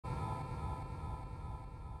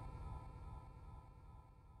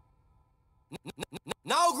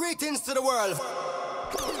Greetings to the world.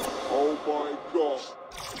 Oh my God.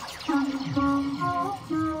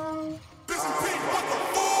 This is Pete, what the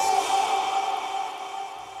fuck?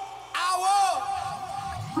 Ow!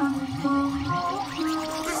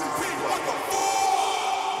 This is Pete, what the fuck?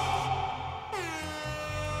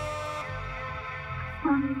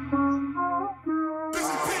 This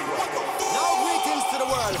is Pete, what the fuck? Now greetings to the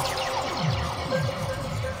world.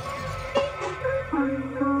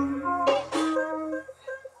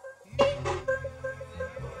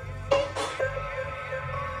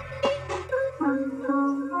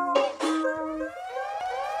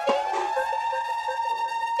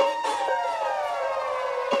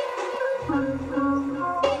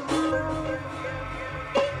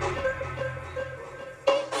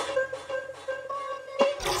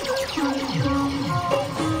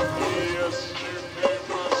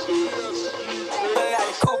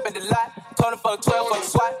 For 12 for the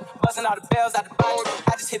swat, busting all the bells out the box.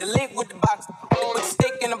 I just hit a lick with the box, put the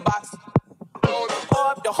stick in the box. Pour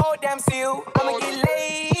up the whole damn seal, I'ma get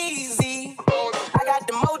lazy. I got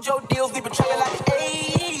the mojo deals, we been trapping like the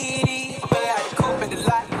 80s. Pulling out the coupe in the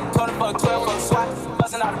lot, 20 for 12 for the swat,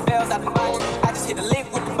 busting all the bells out the box. I just hit a lick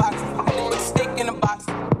with the box, put the stick in the box.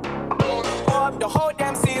 Pour up the whole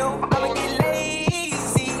damn seal, I'ma get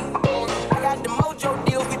lazy. I got the mojo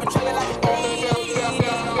deals, we been trapping like the 80s.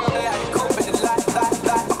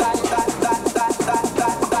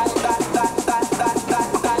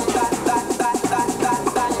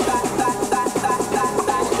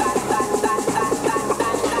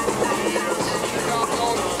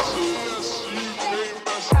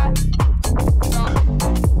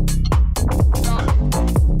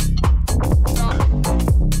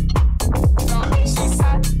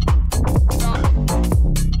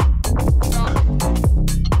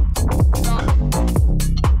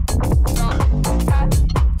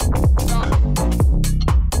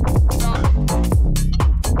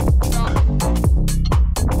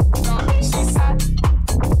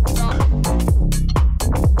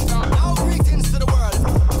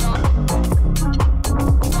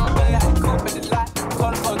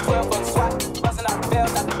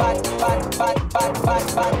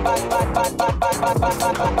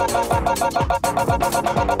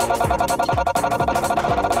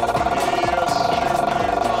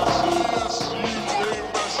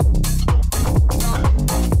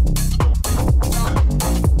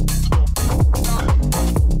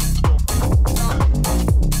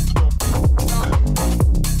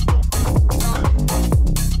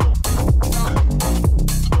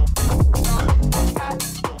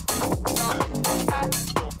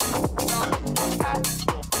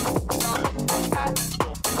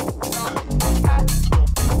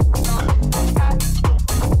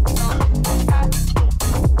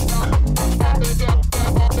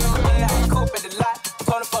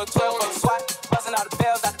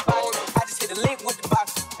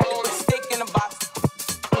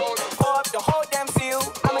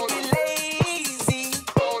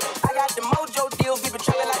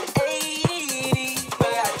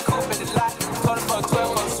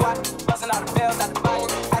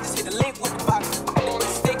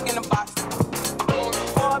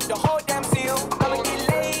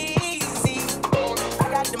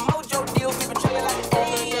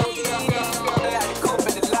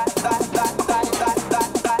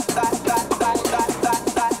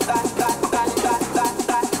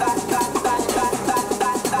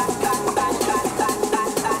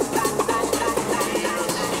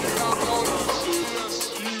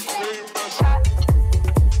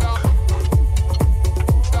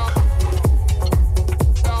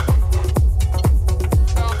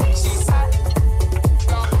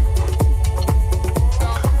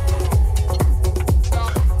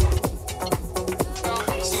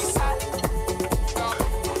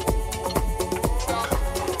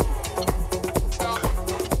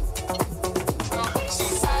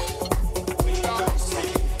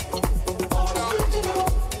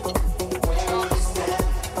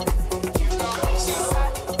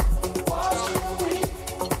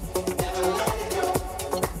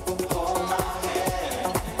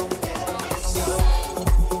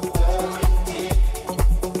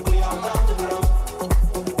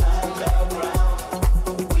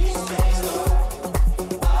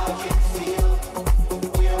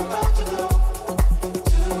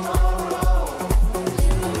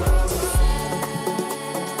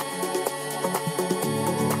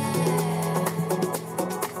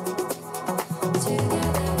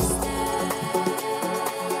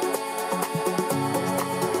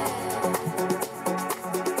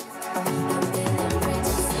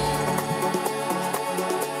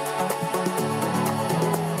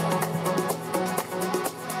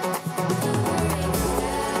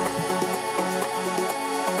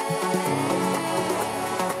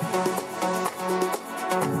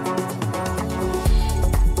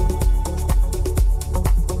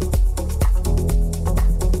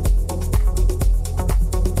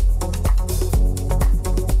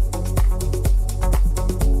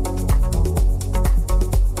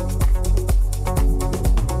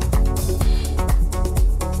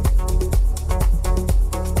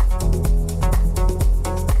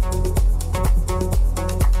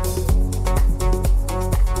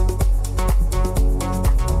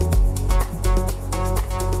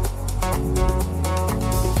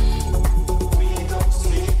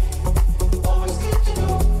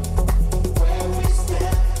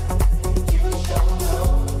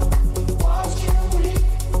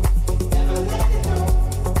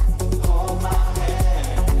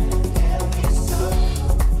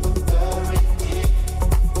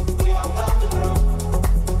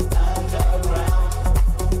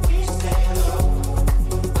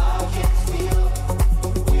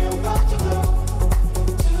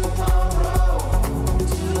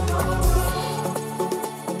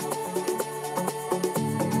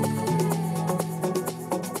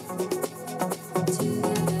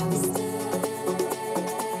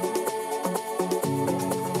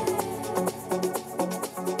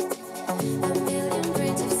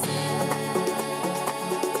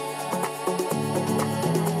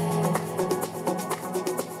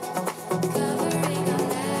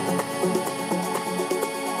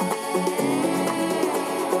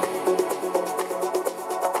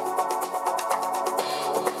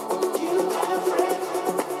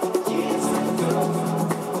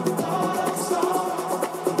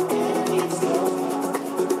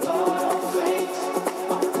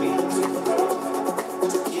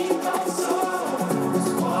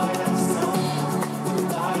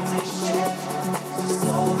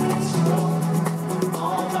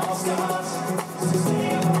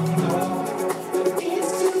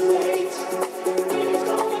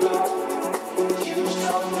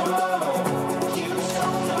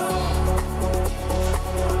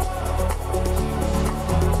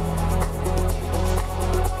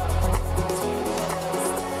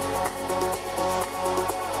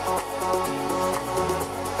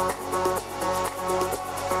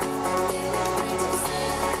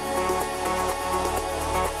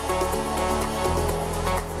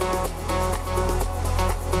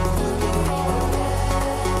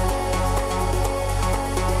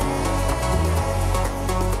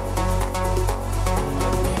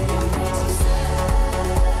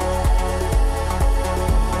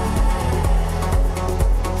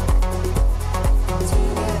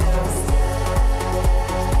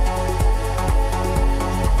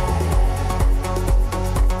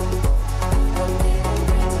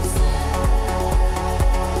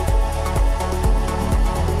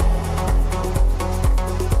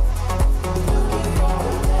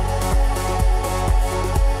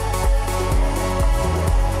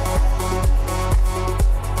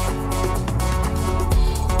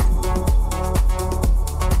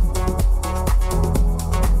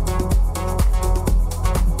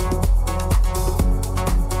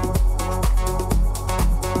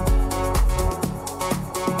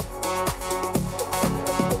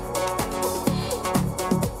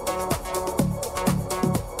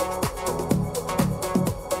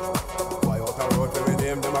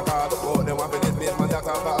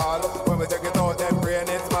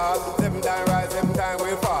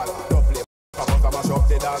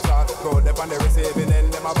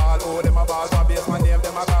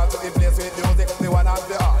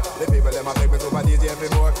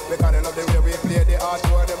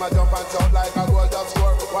 them a jump and shout like a goal just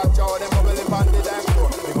score. Watch out, them bubbling on the dance floor.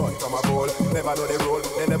 The gun from a goal, never know the rule.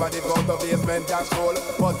 They never did go to basement jack roll.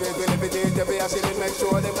 But we will if it is, they pay a shilling. Make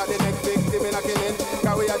sure them not the next victim in a killing.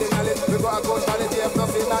 Cause we are the knowledge, we got a good quality. If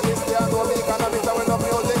nothing like this, they are no big economics and we no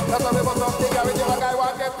music. That's why we bust up the garage. If a guy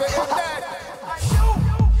want get paid, he's dead.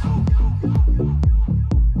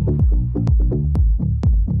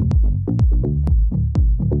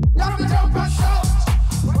 Jump and shout.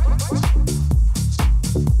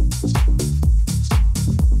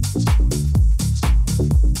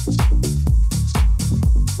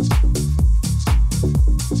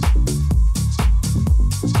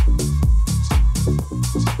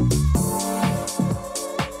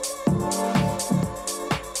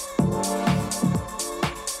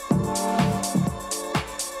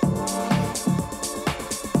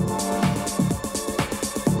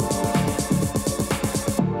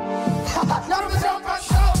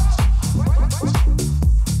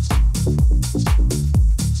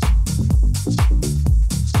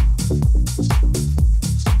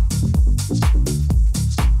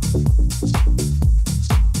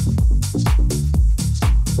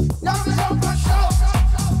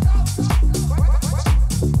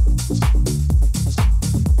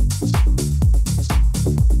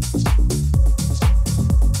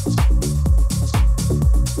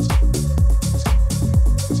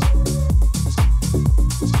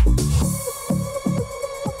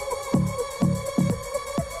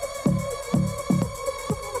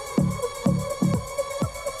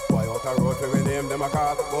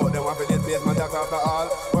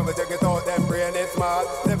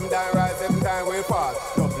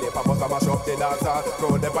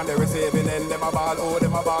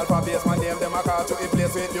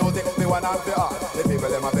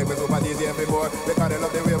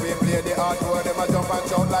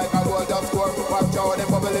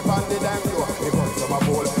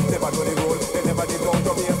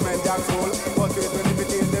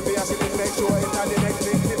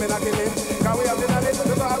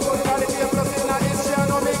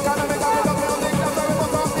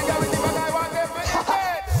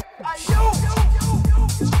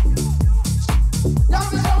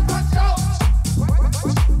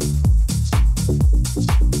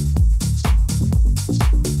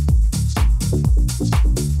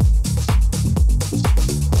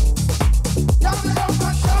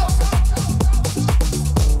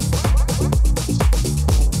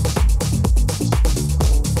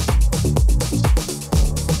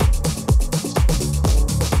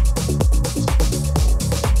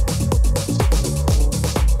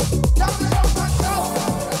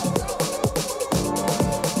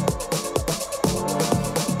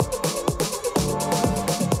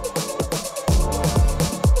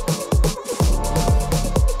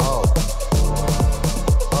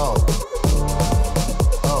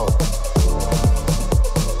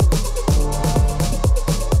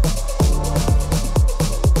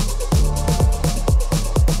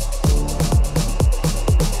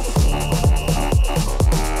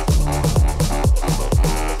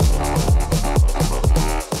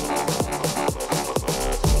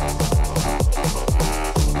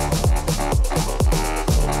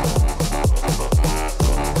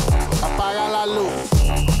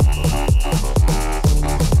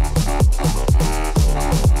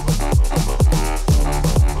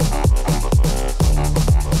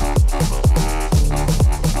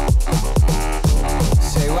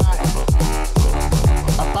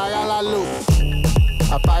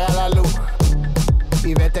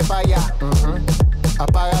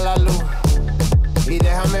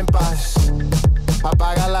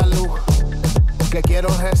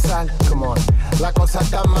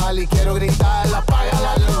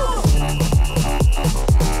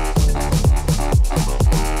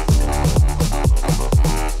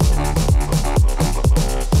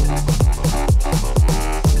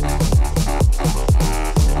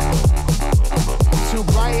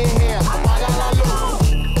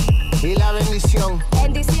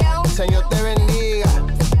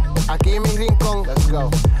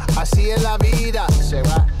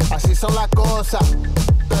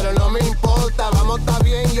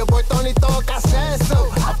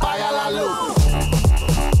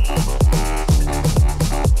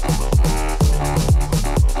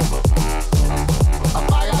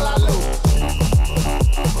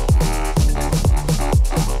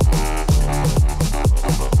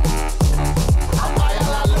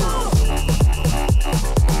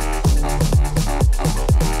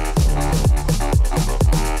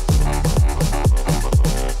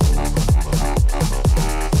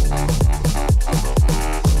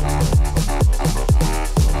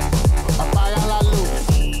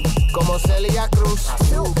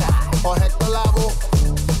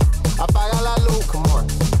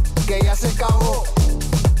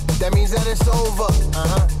 it's over.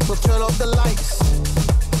 So turn off the lights.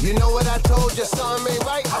 You know what I told you, something ain't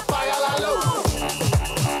right. Apaga la luz.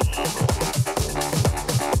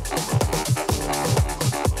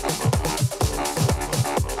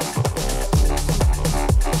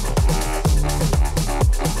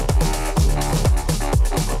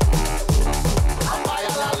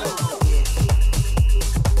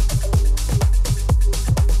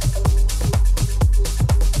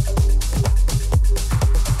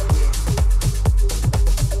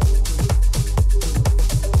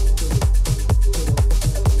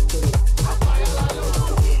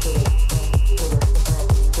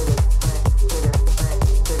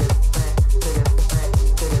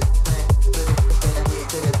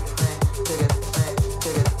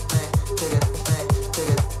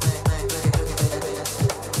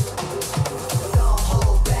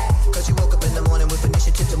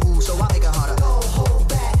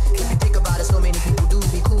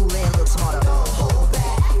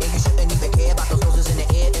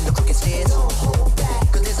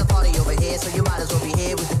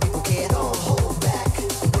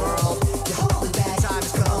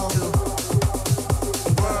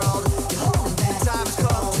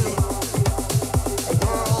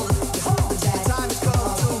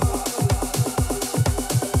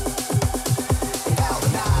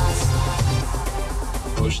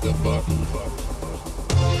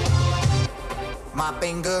 My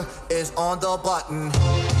finger is on the button.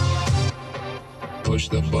 Push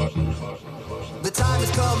the button. The time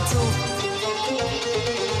has come to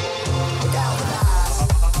galvanize.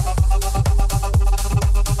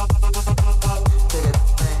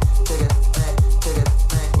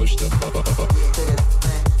 Push the button.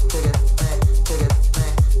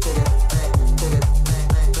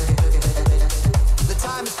 The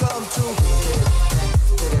time has come to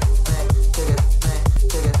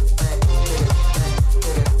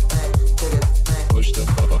push the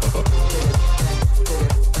button.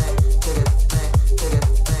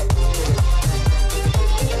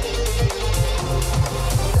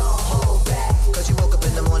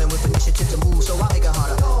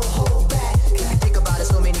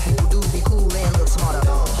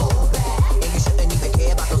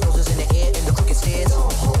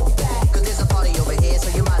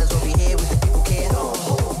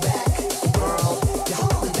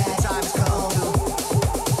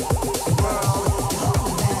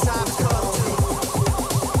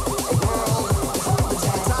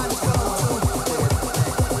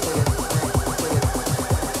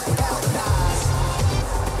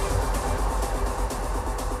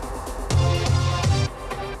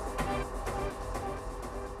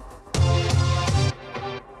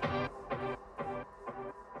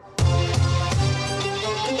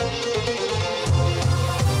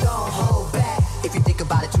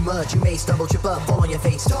 You may stumble, trip up, fall on your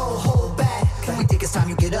face. Don't hold back. When we think it's time,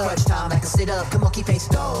 you get up. Crunch time, like a sit up. Come on, keep pace.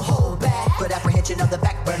 Don't hold back. Put apprehension on the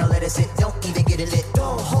back burner, let it sit. Don't even get it lit.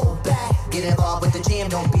 Don't hold back. Get involved with the jam,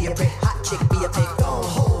 don't be a prick. Hot chick, be a pick. Don't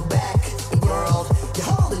hold back. World, you're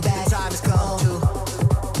holding back. The time has come to.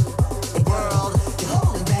 World, you're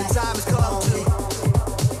holding back. The time has come to.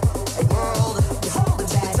 World, you're holding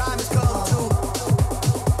back. The time has come to.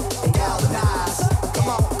 Galvanize. Come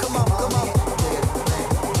on, come on, come on.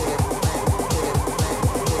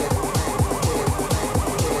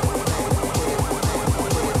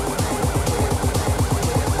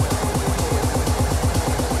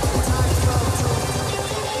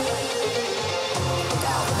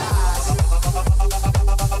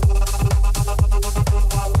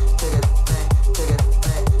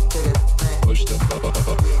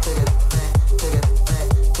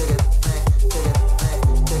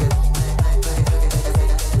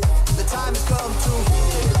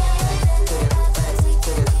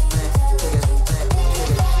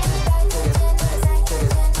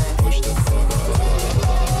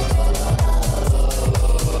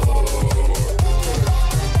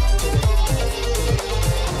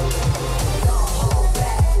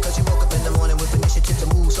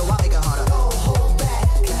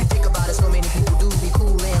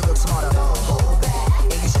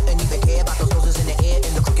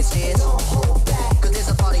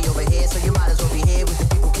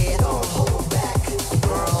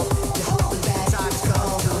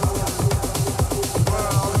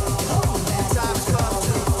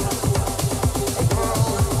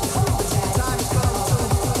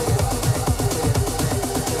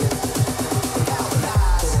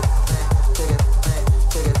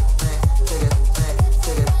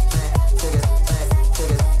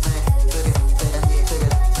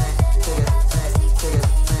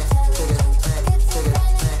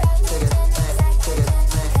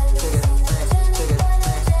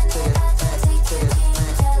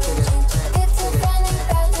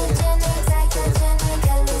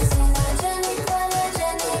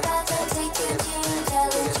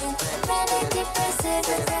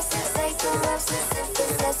 obsessive,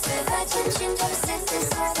 possessive attention deficit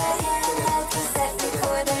disorder, handheld cassette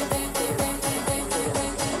recorder.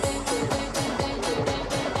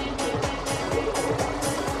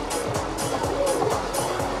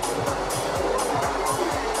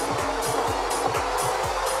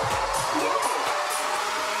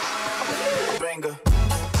 Banger.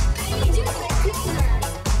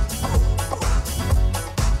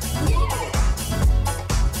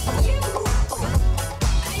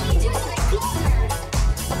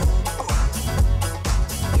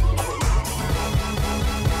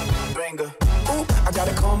 I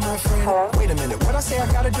gotta call my friend. Wait a minute, what I say I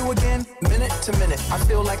gotta do again? Minute to minute, I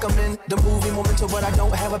feel like I'm in the movie Memento, but I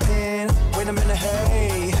don't have a pen. Wait a minute,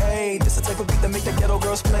 hey, this a type of beat that make the ghetto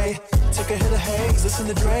girls play. Take a hit of haze, listen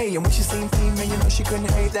to Dre, and when she seen P, man, you know she couldn't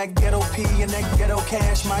hate that ghetto P and that ghetto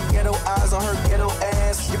cash. My ghetto eyes on her ghetto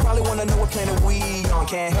ass. You probably wanna know what planet we on.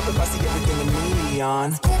 Can't help if I see everything in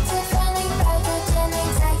neon. Schizophrenic, pathogenic,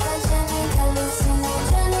 psychogenic,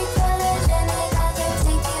 hallucinogenic, polygenic,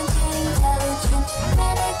 authentic, intelligent,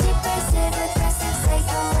 manic, depressive, aggressive,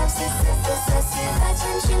 psycho, obsessive, possessive,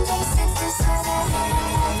 attention deficit disorder,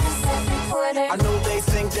 handheld cassette recorder. I know they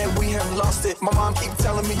think that we have lost it. My mom keep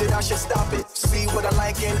telling me that I should stop it. See what I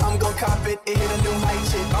like and I'm gon' cop it. It hit a new height,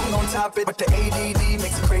 shit, I'm gon' top it. But the ADD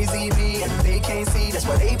makes it crazy me, and they can't see, that's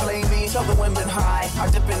why they blame me. Tell the women high, I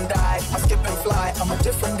dip and dive, I skip and fly, I'm a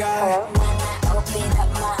different guy. When I open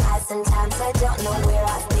up my eyes, sometimes I don't know where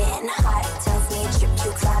I've been. Heart tells me trip to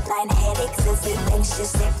cloudline headaches. Is it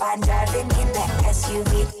anxious if I'm driving in that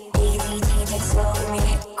SUV? ADD takes over me.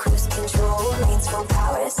 Cruise control, lanes full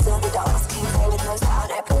power, so the dogs can play with nose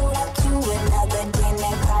powder. Pull up to another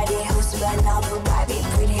dinner party, hosted by novel Barbie,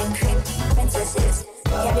 pretty and prim princesses.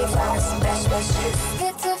 Candy flowers, best wishes.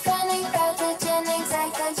 Schizophrenic, pathogenic,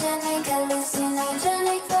 psychogenic,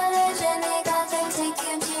 hallucinogenic, polygenic, authentic,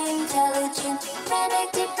 intelligent,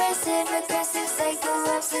 manic, depressive, aggressive, psycho,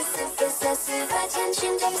 obsessive, possessive,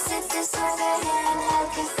 attention deficit disorder, handheld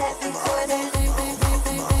cassette recorder.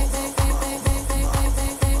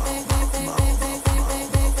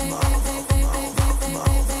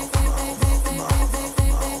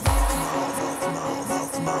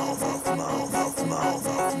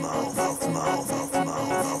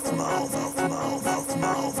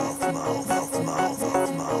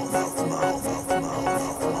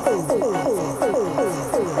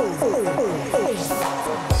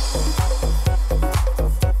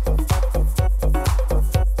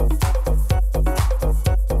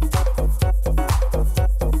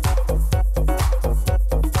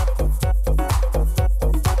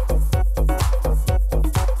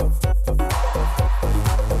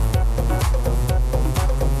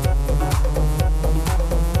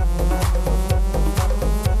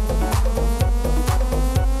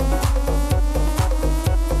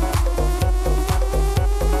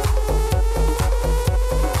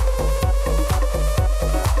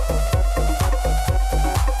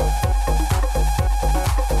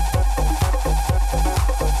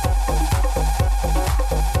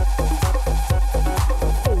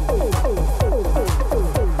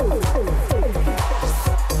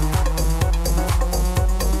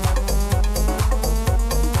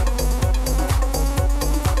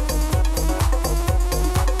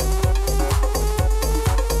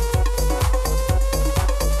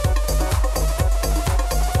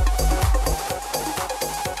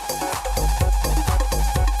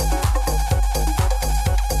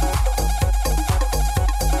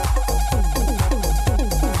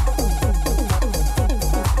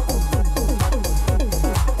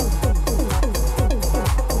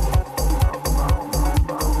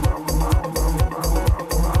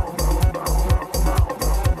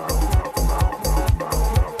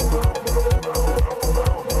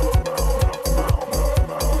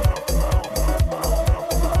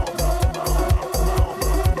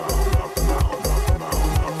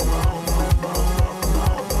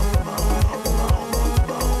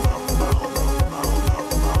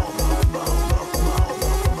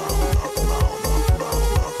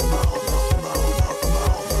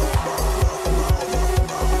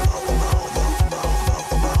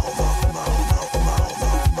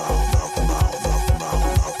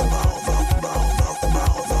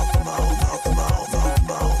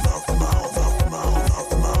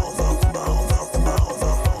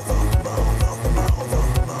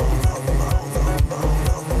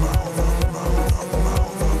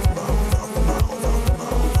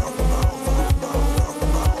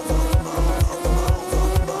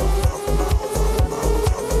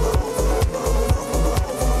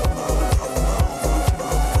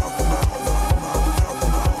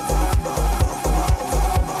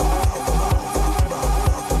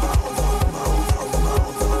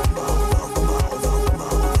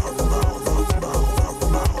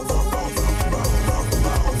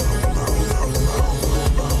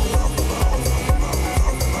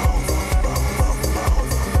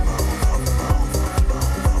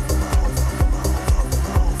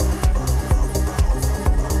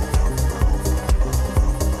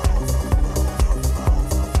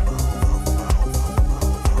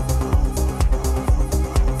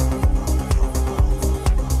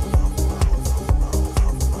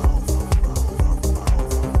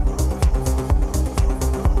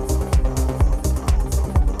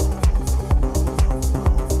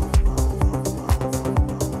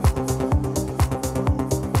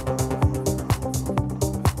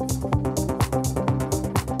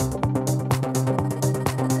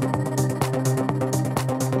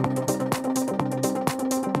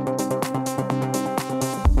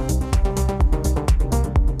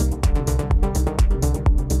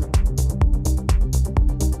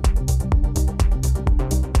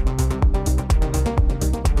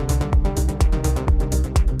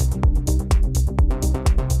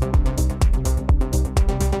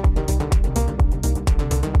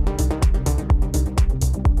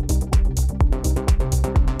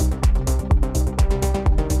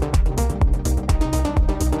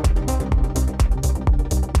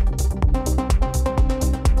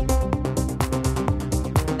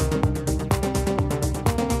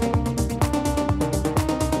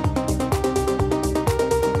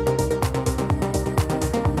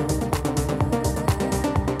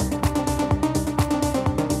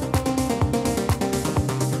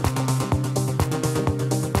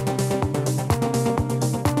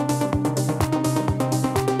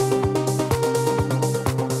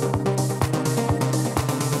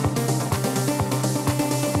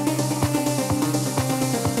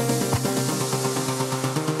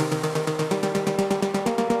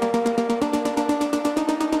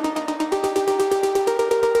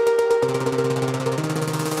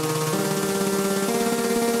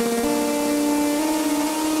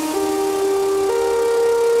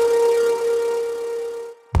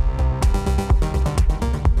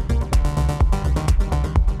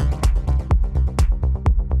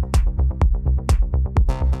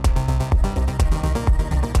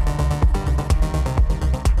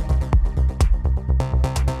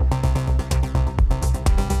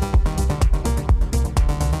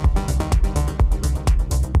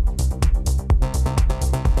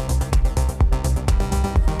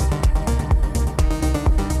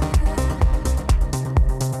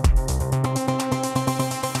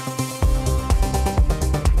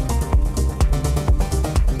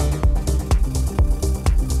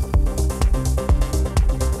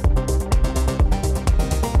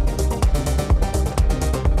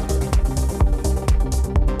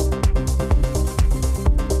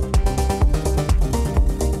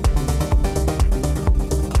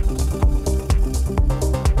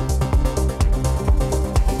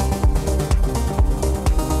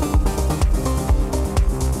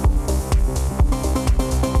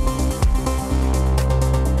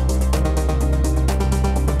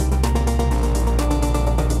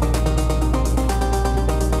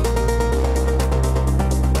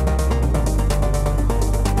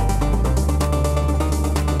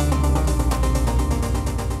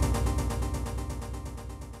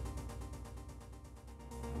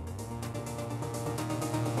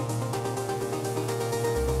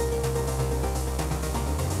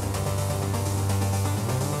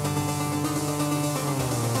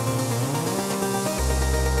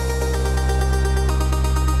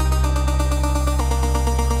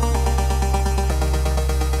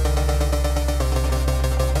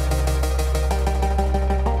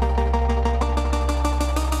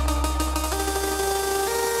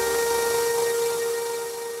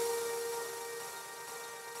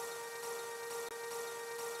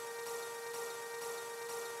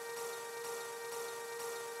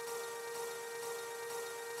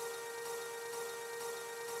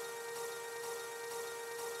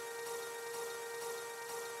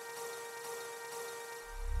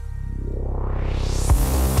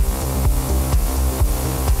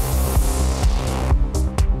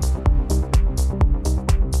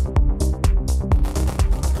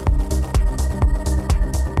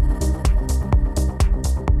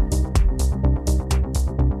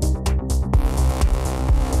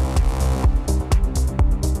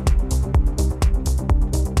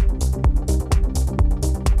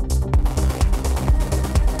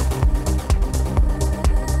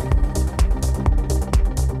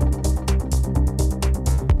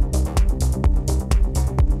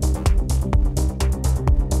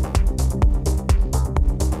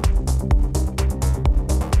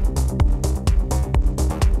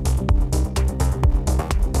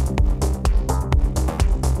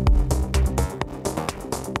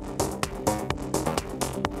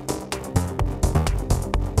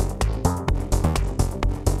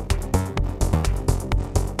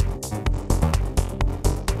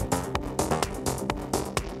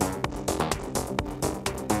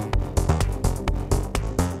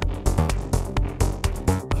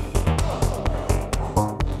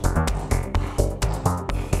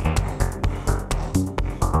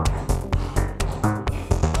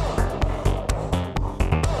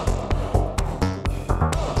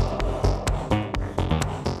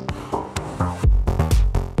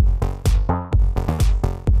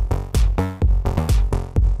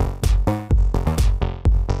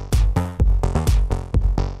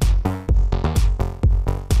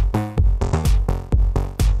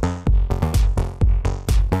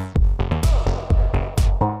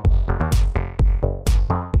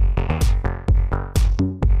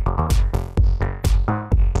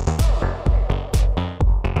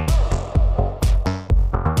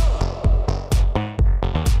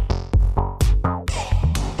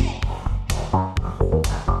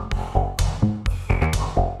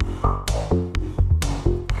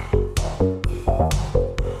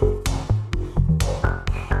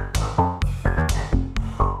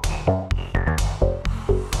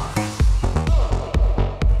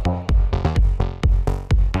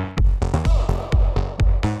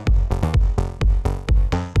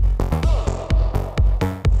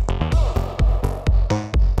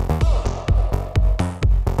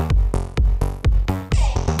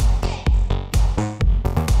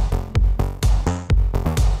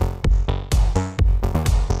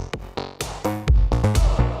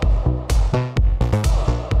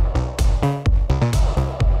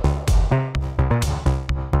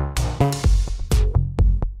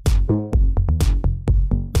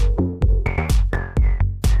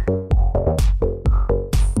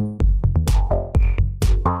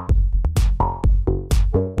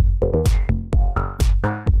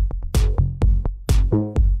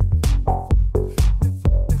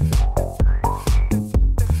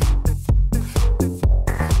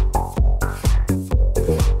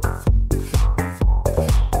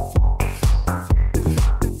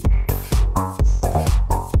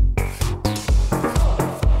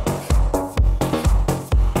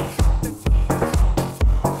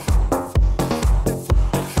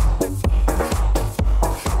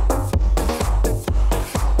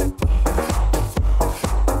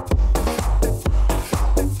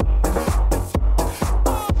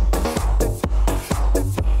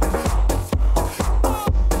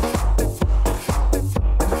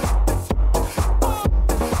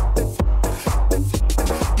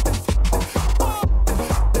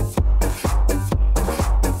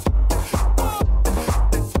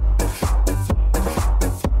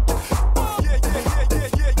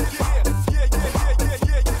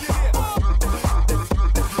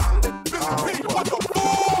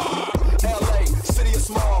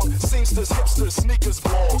 gangsters, hipsters, sneakers,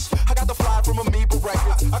 balls. I got the fly from Amoeba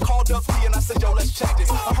Records. I called up P and I said, yo, let's check this.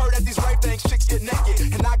 I heard at these rave things, chicks get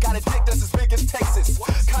naked. And I got a dick that's as big as Texas.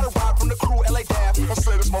 Caught a ride from the crew, LA Dab. I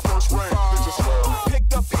said it's my first rain.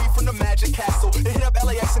 Picked up E from the Magic Castle. It hit up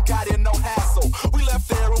LAX and got in, no hassle. We left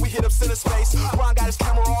there and we hit up center space. Ron got his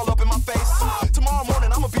camera all up in my face. Tomorrow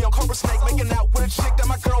morning I'ma be on Cobra Snake, making out with a chick that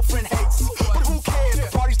my girlfriend hates. But who cares?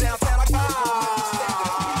 The party's downtown.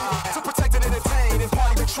 To protect and entertain and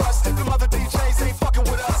party with trust. Them other DJs ain't fucking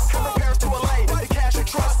with us. From Paris to LA, they cash and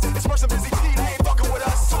trust. It's Mercy Busy P, they ain't fucking with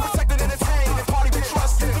us. To protect and entertain and party with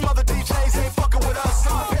trust. Them other DJs ain't fucking with us.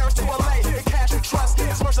 From Paris to LA, they cash and trust.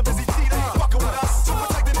 It's Mercy Busy P, they ain't fucking with us. To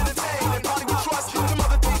protect and entertain and party with trust. Them other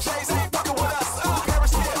DJs ain't fucking with us.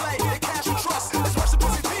 From Paris to LA, they cash and trust. It's Mercy Busy P.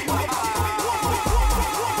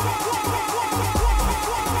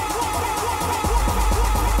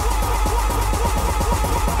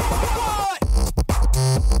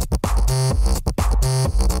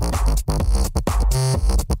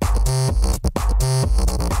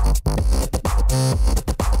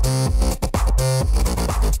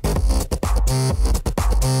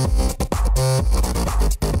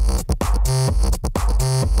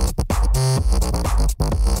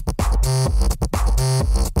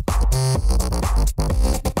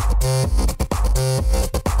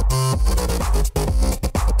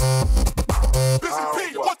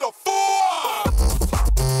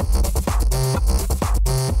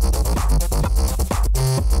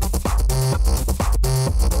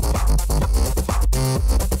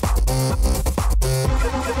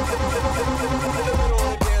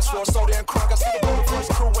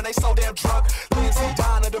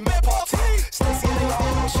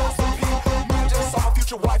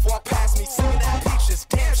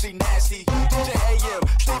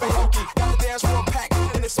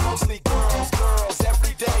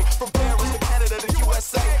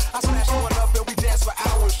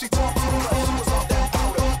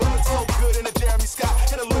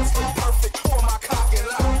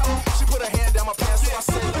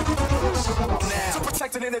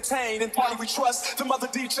 And party we trust. Them other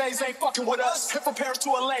DJs ain't fucking with us. Hit from Paris to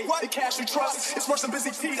LA, the cash we trust. It's Mercy Busy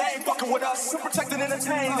P, they ain't fucking with us. We're protect and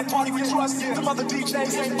entertain and party we trust. Them other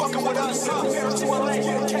DJs ain't fucking with us. From Paris to LA,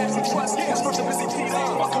 the cash we trust. It's Mercy Busy P, they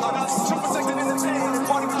ain't fucking with us. We're protect and entertain and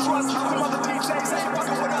party we trust. Them other DJs ain't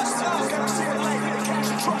fucking with us. From Paris to LA, the cash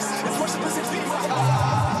we trust. It's Mercy Busy P.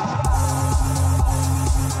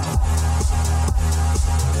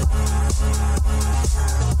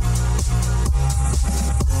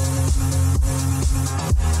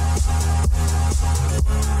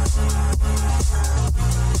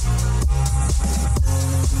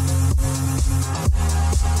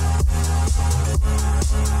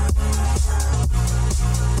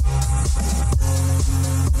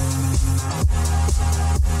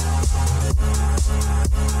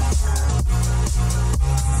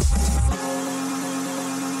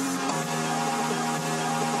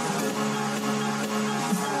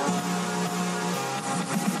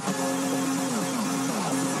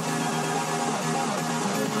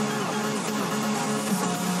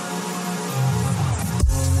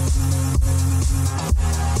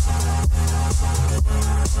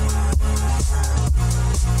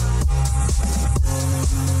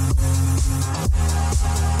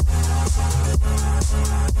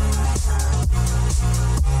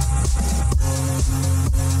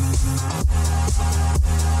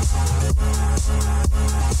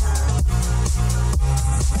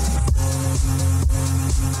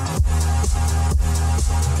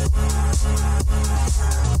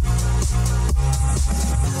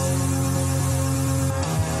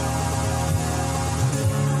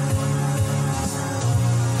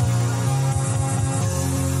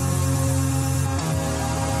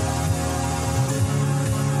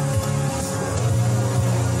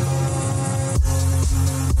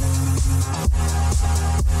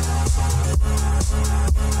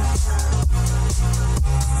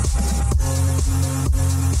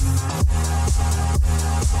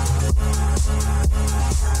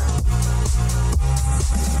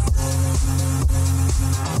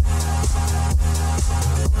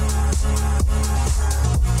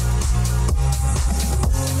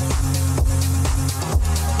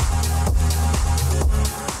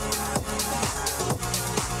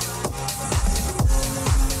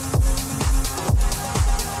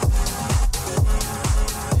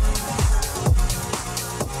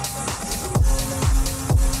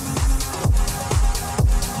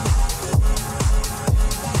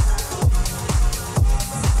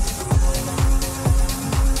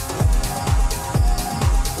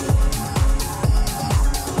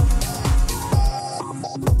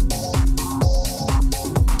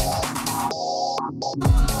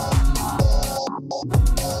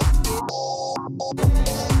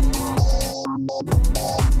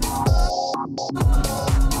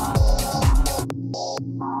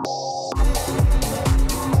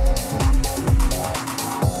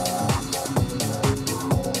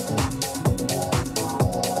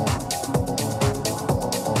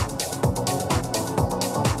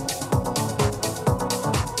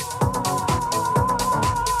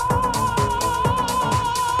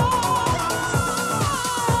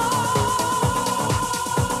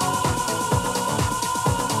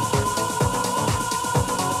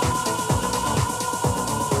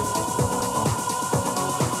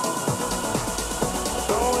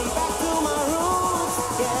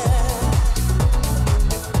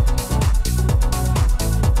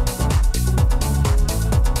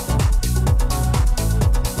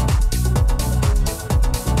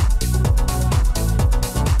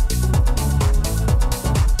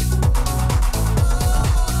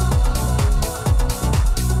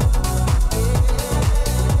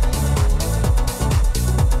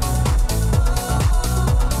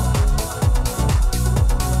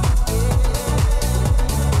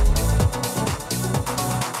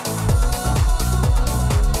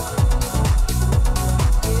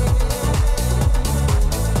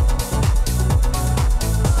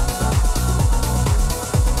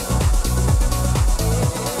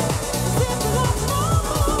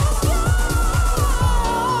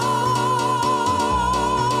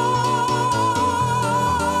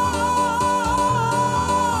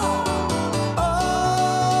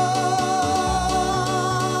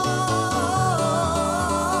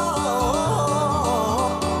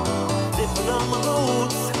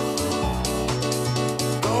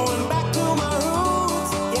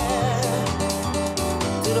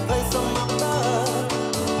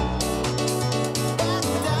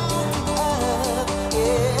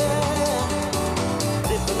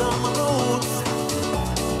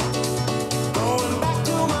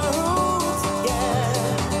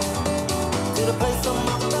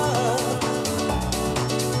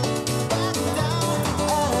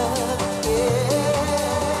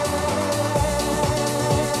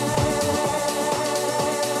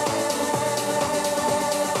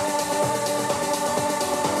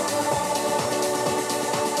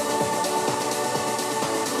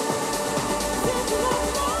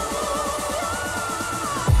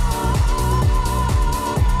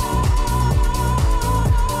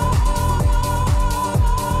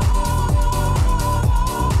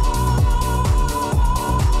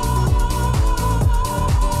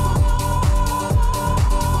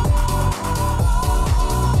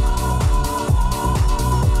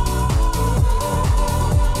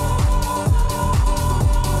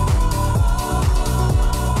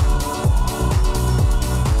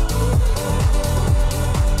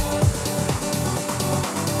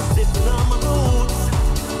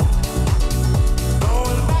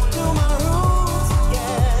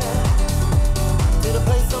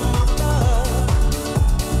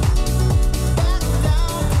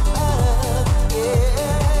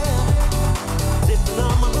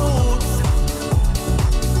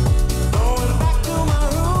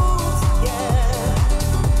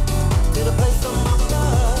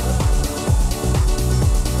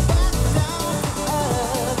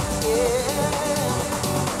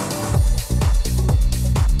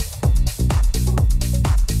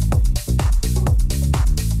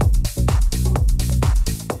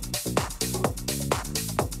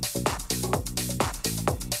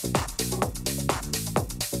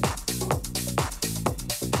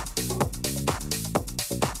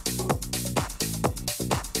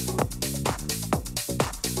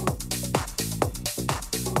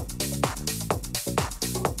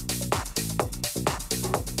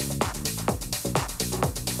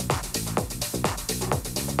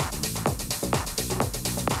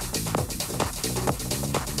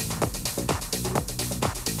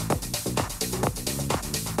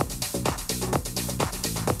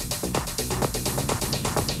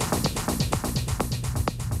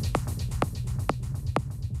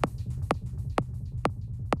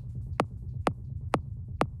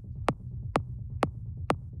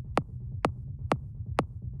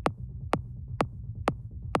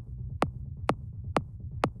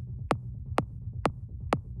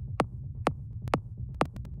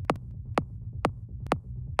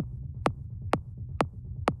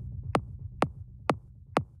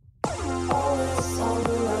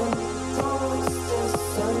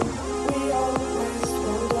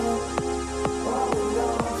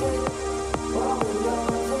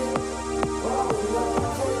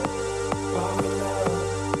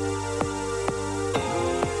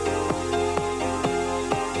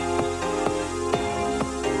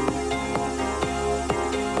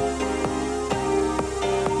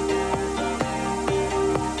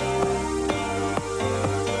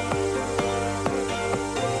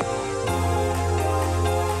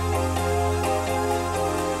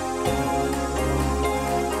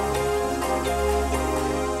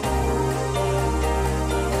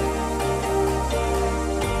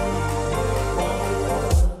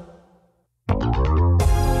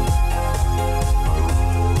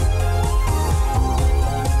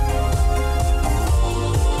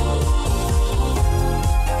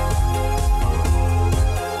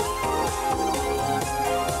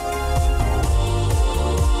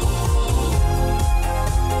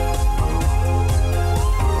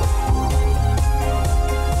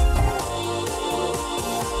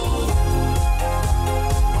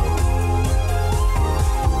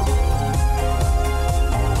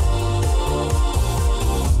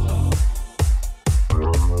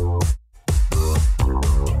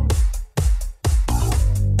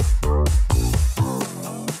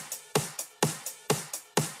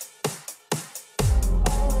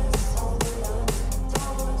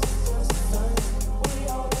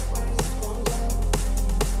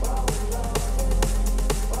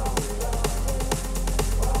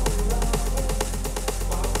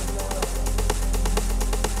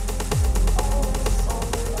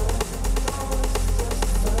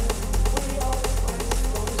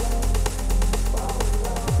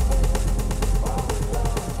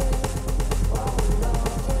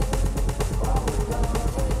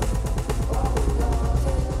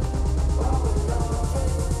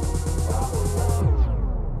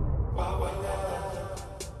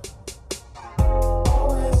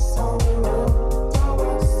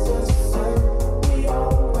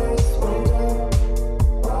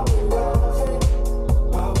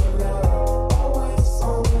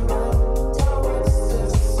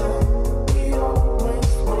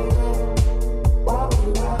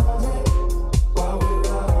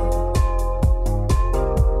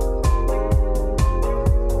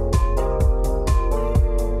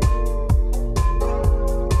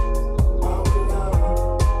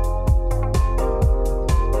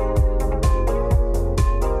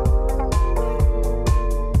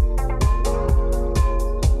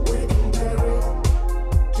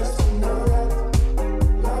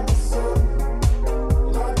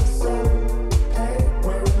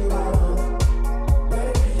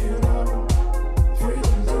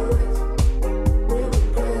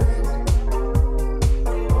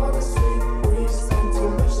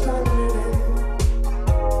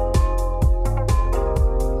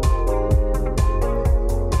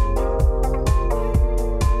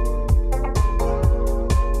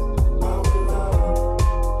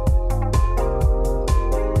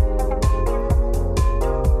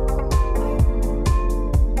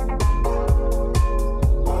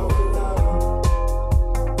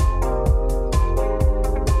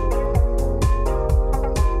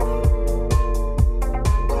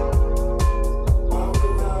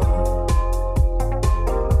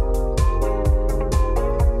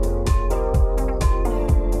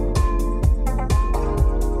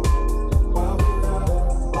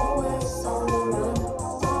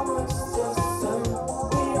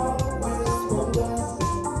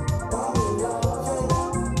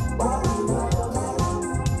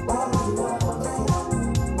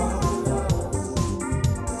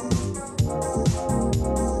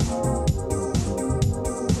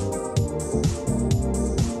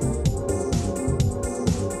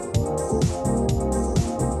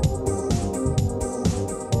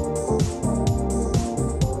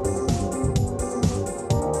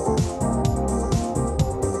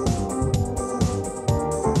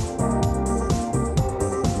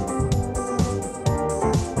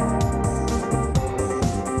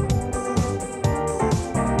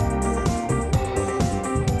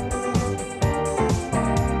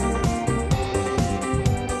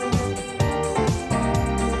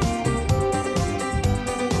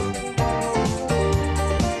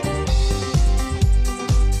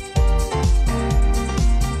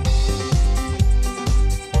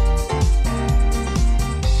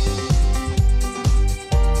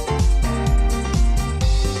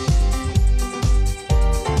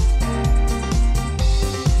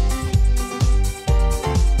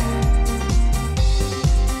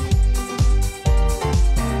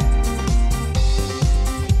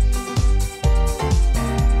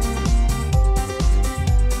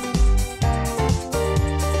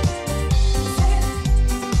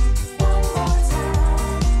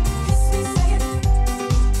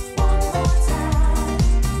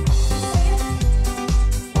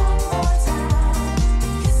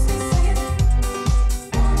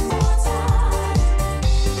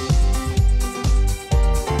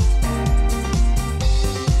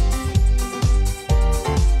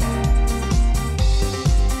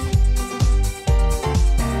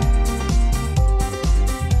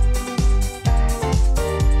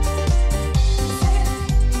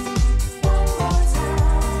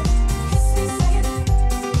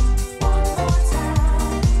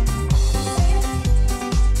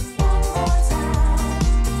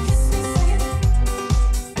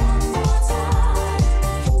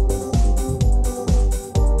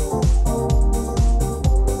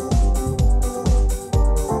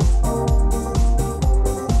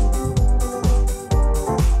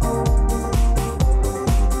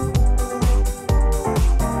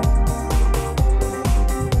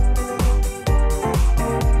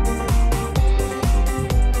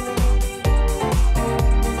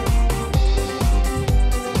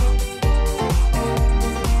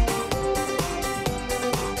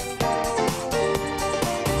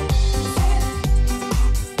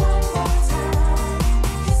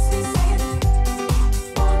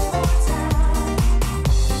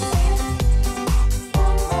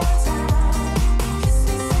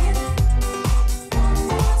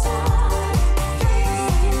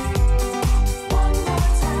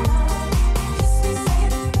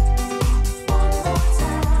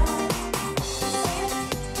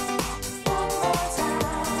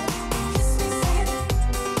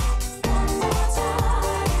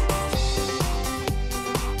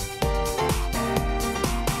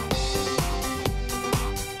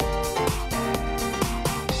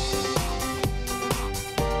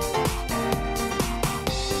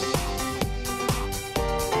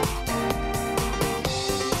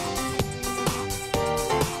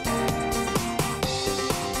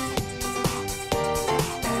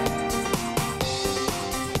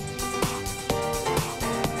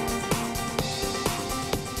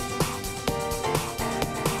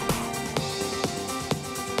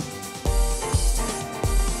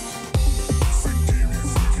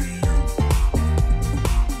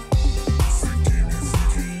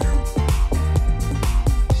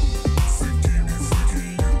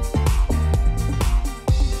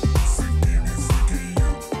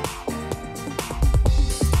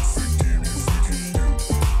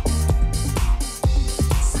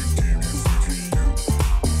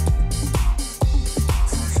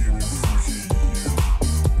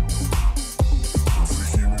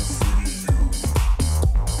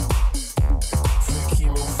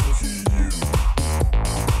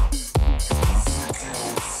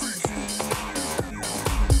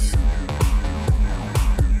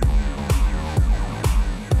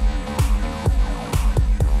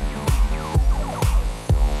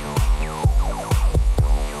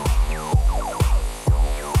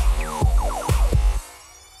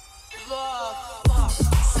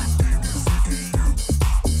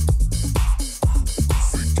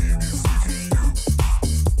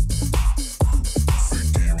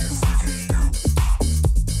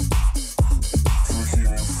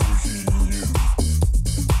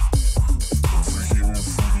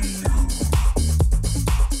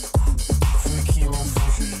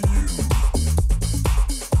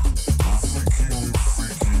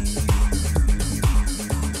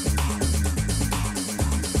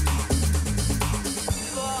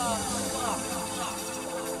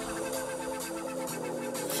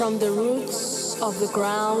 From the roots of the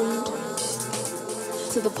ground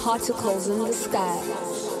to the particles in the sky.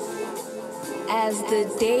 As the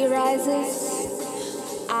day rises,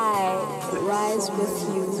 I rise with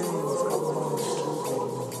you.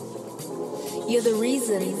 You're the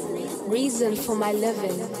reason for my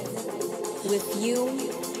living. With you,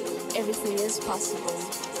 everything is possible.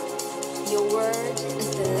 Your word is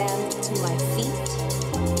the lamp to my feet,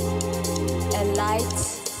 a light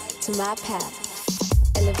to my path.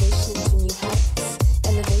 Elevation to new heights,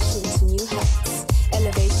 elevation to new heights,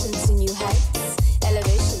 elevation to new heights,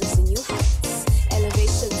 elevation to new heights,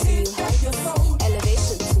 elevation to new heights,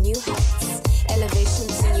 elevation to new heights, elevation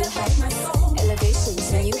to new heights, elevation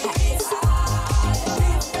to new heights.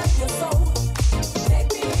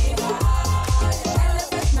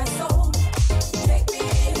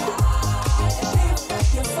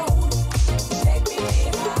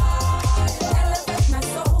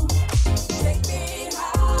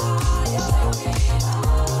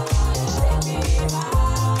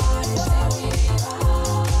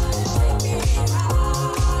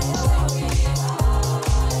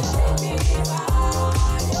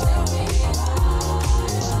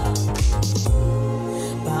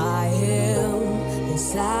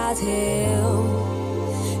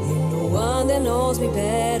 Me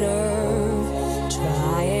better,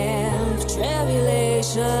 triumph,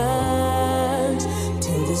 tribulations.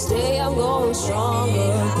 Till this day I'm going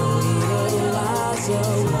stronger,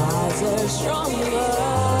 wiser, stronger.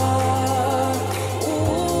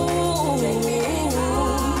 Ooh,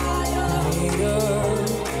 greater,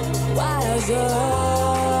 wiser.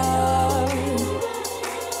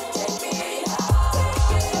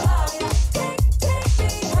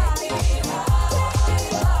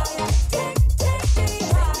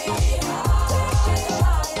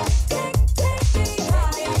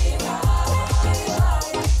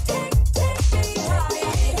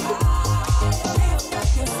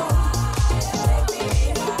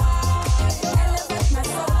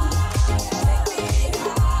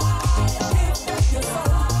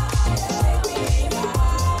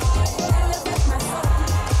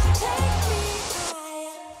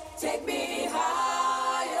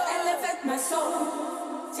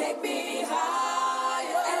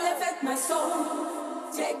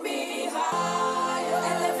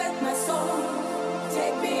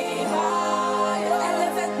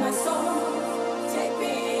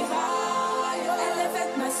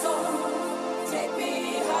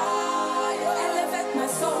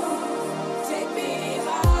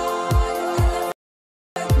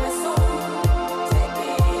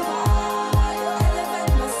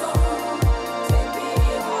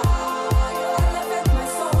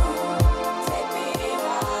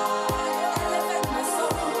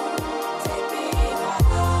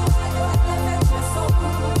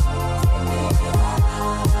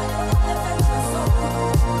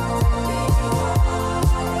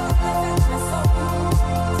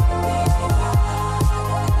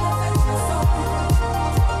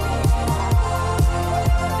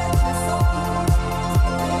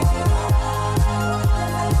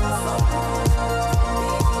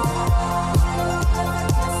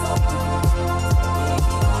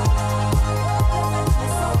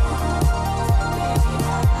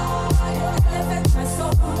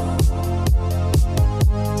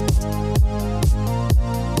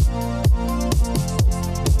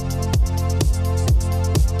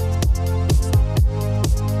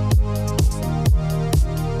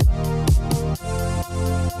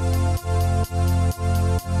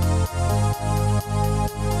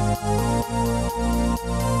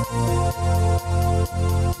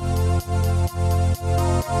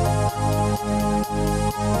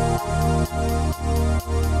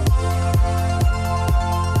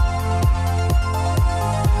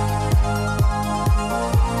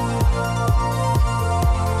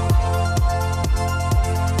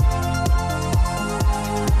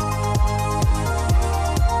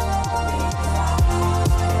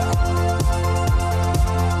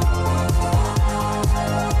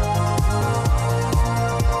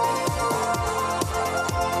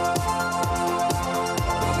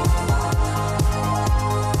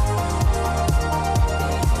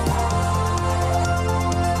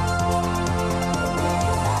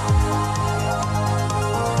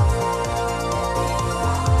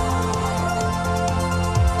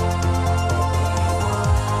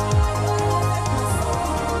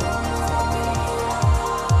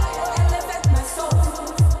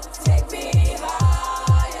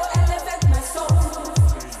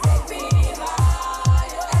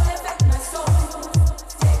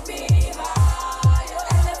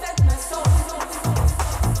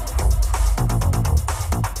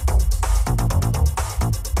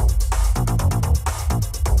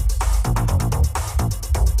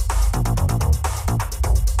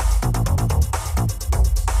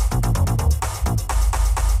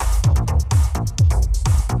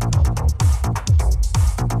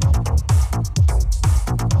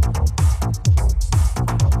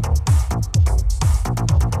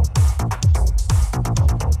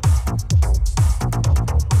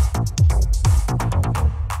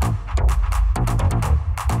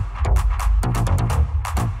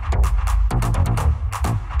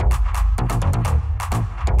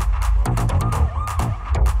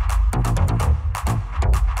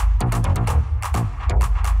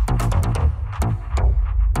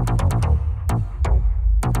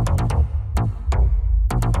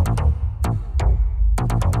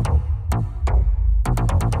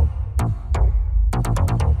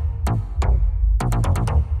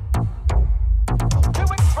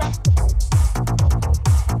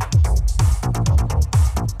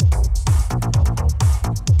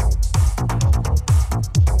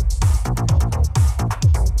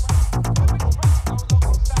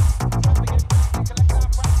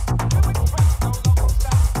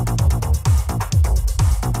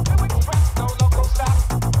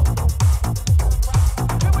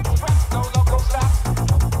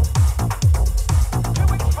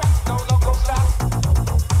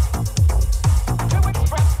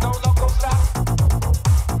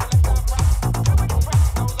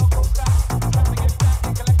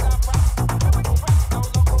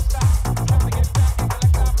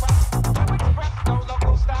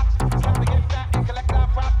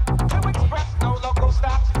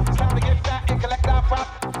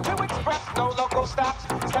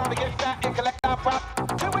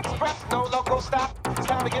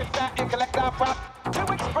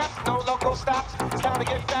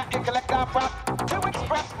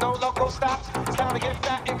 stops. It's time to get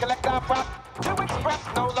fat and collect our prop. To express,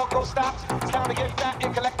 no local stops. It's time to get fat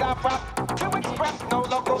and collect our prop. To express, no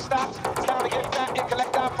local stops. It's time to get fat and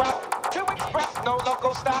collect our prop. To express, no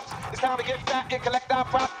local stops. It's time to get fat and collect our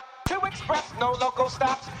prop. To express, no local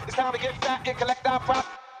stops. It's time to get fat and collect our prop.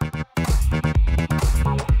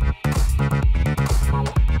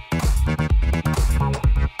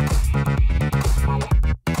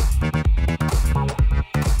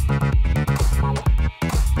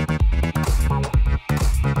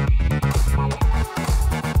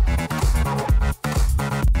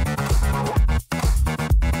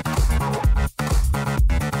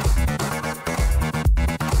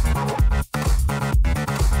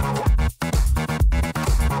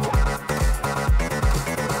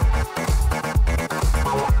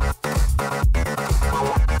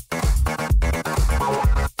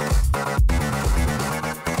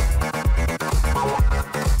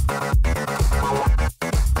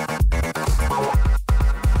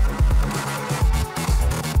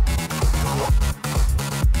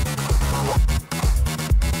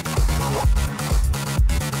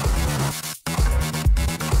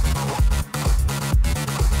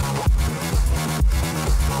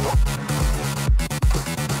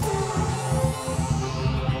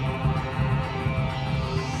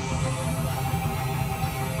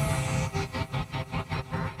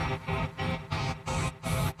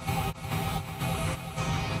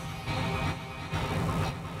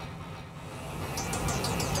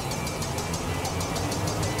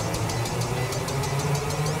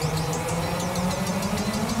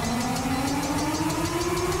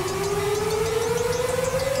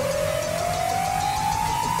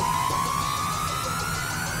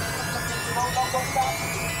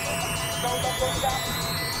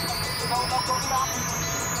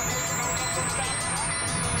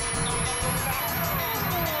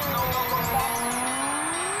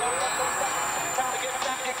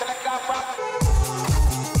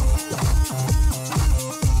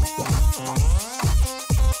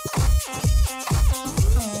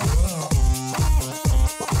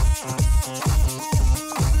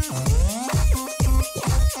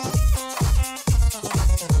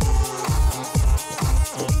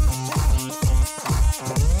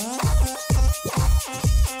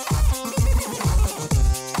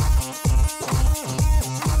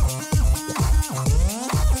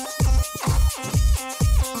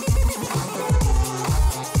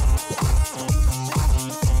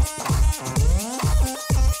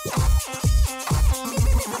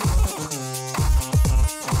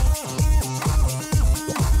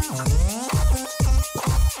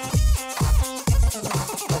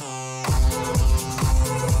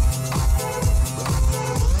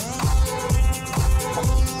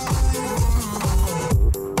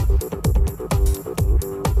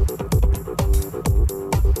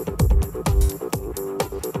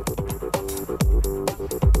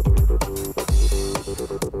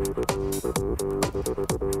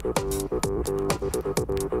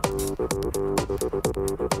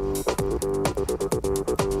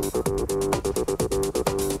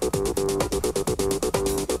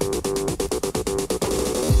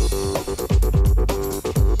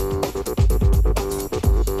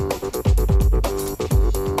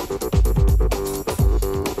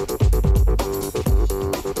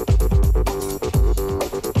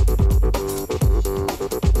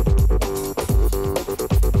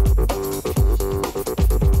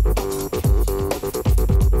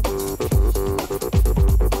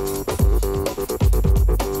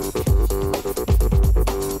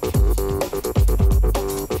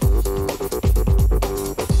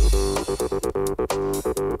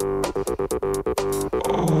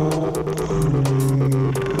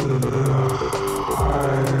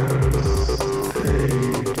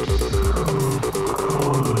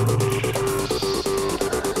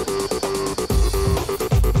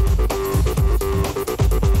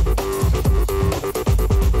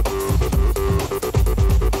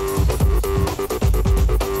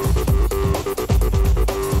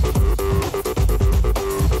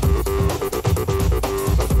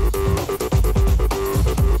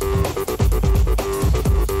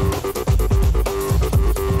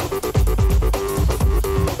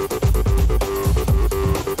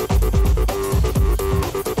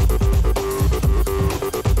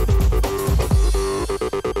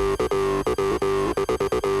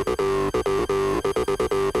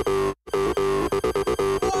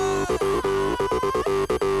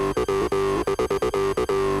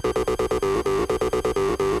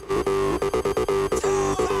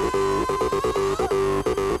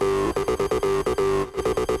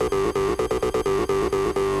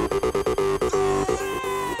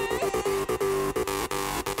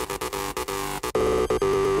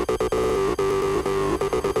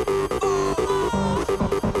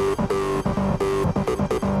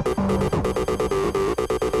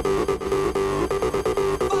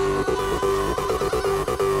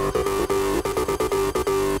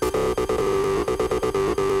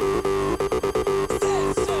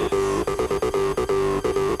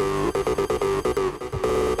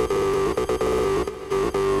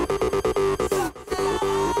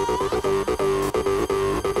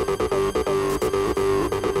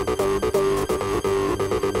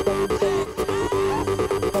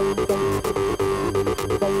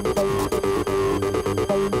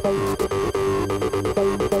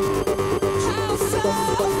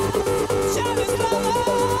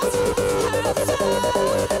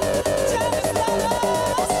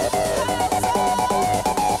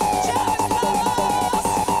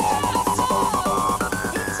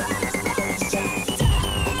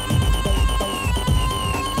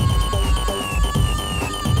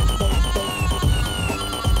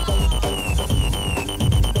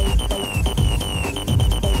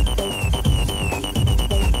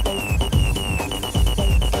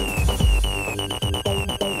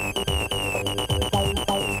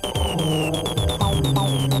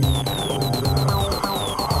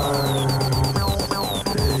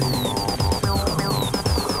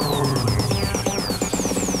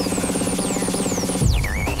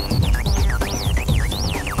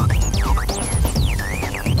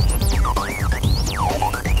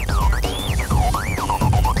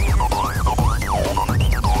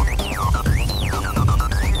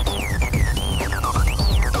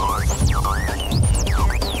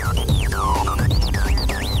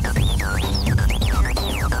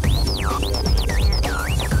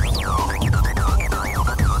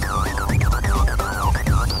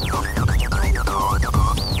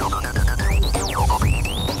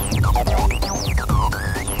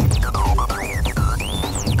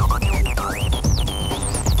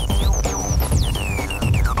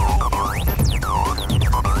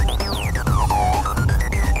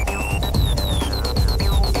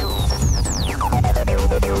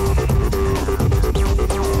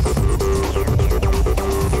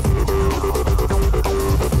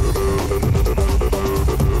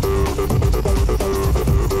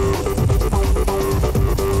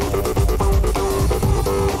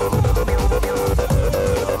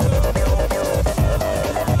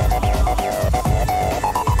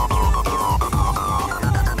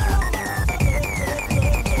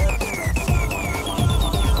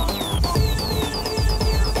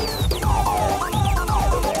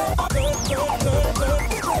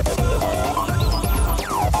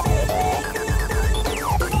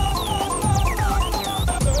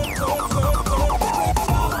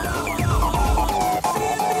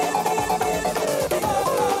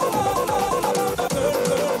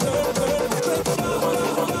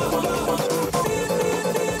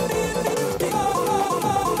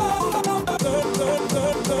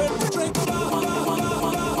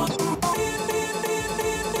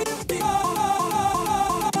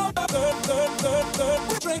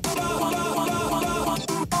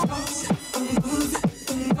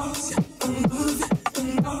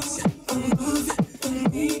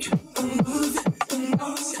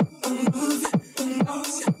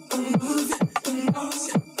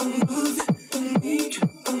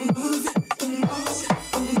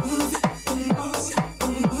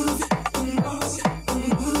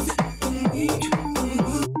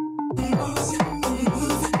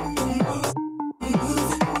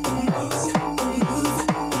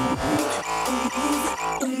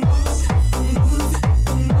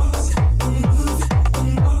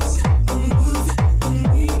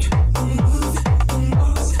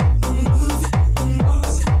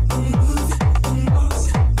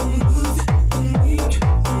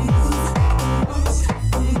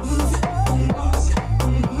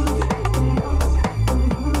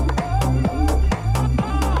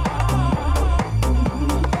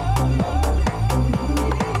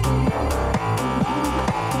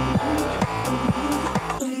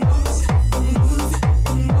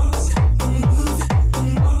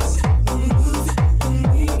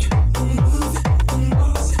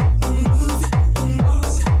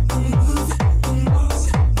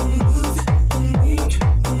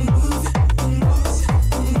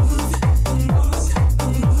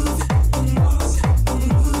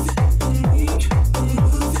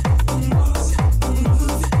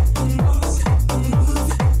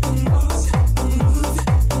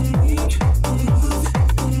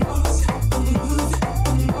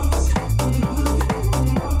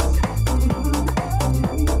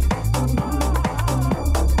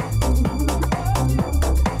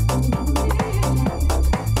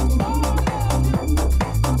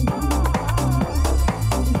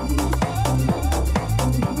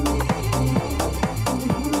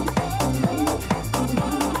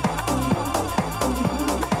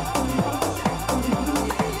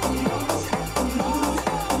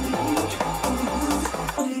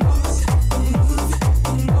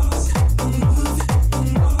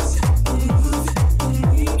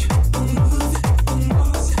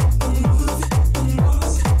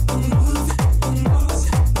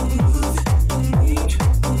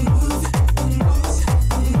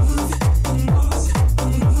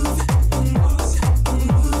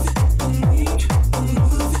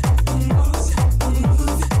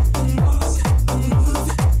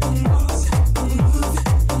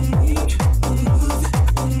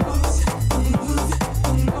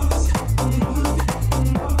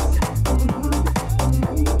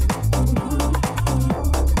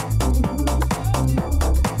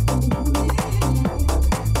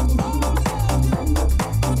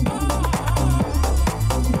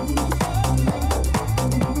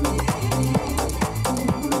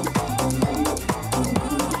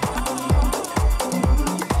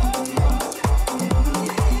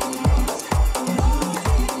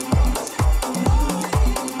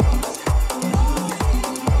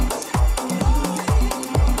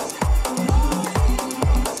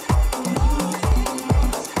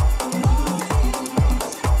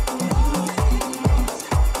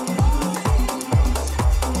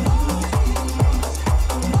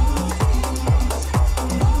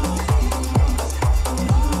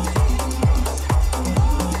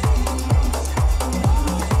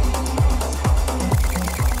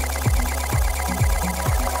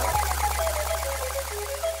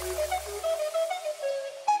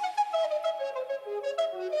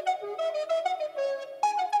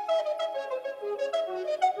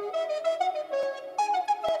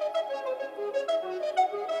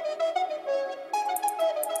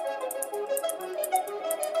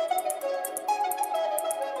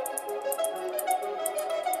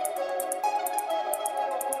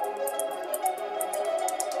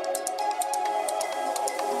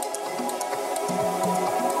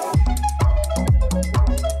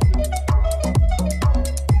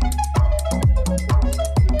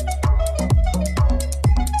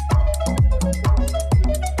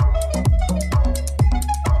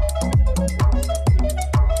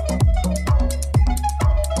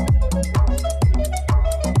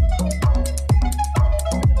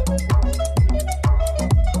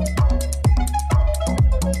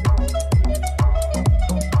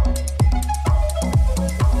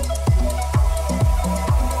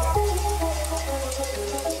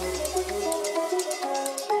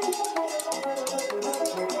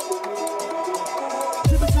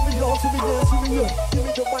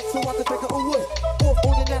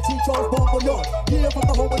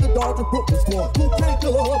 dog and Brooklyn squad. Who can't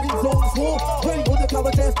kill a hubby's on the swarm? Rain on your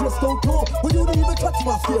college ass just don't come. Well, you didn't even touch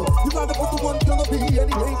my skill. You gotta put the one gonna be, and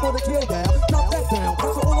he ain't gonna kill down. Drop that down,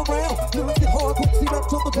 pass it all around. Lyrics get hard, quick, see back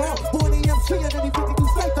to the ground. Born the MC and then he 52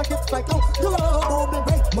 states, I get psycho. You love on me,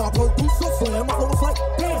 babe. My producer slam, my flow is like,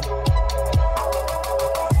 damn.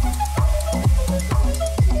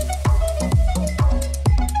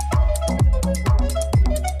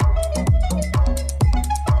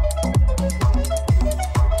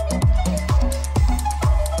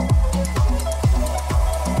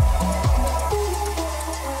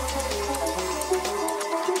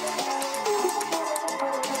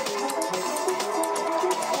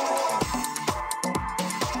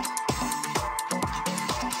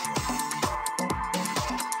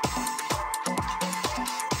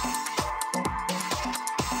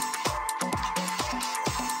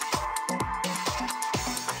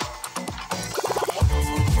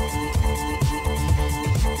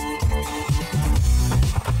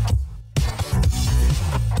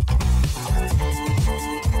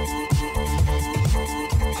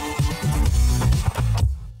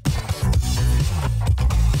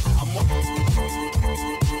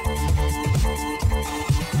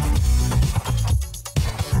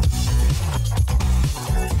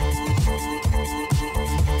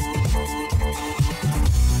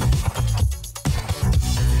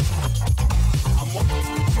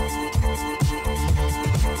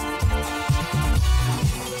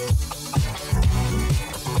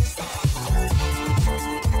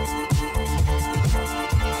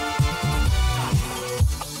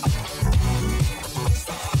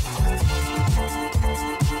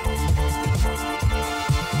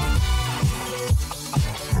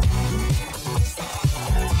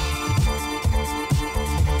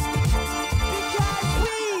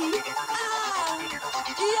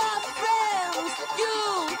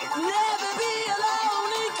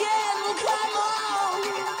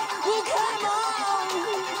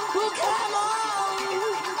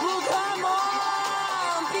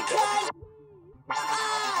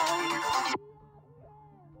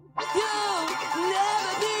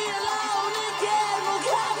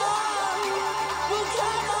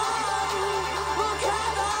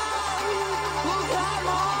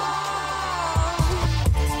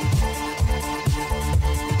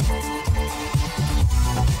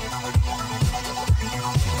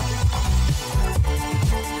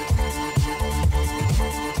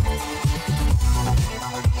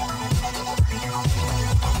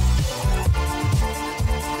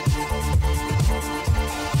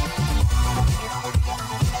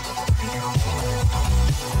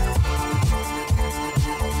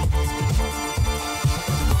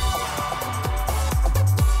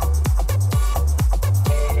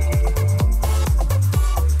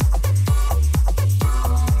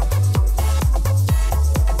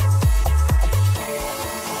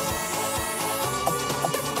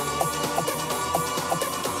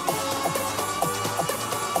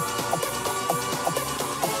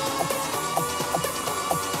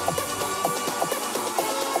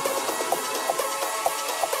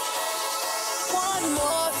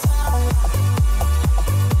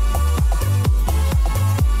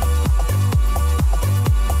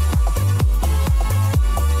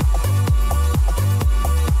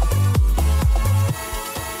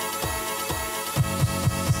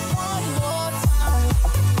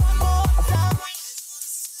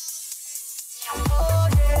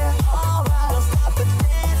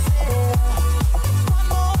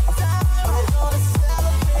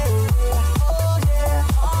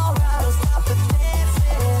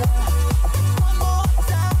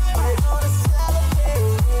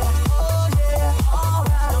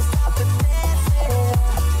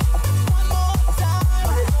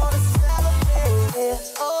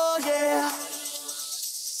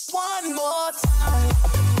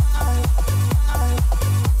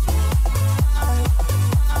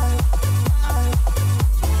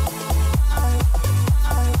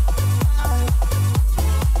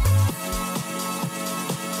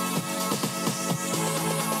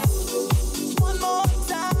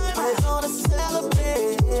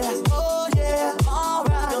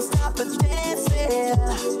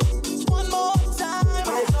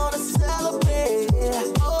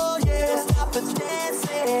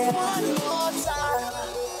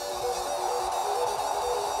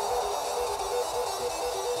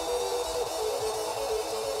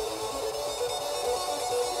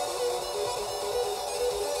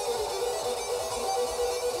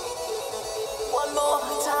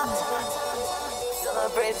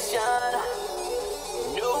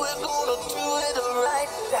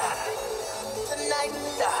 Tonight,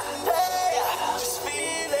 hey, just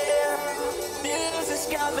feel it. Music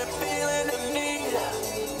Music's got me feeling the need,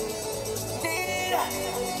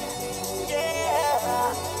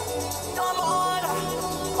 yeah. Come on,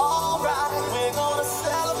 alright, we're gonna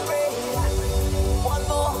celebrate one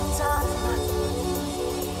more time.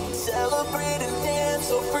 Celebrate and dance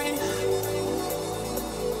so free.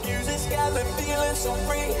 Music's got me feeling so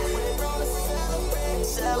free. We're gonna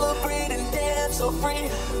celebrate and dance so free.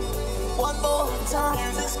 One more time.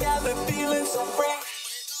 Music's got me feeling so free.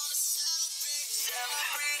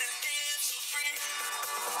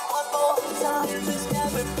 One more time, music's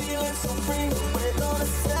got me feeling so free. We're gonna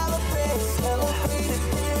celebrate, celebrate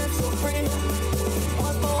and dance so free.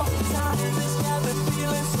 One more time, music's got me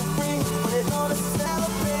feeling so free. We're gonna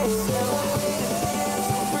celebrate, celebrate and dance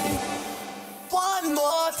so free. One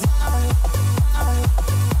more time.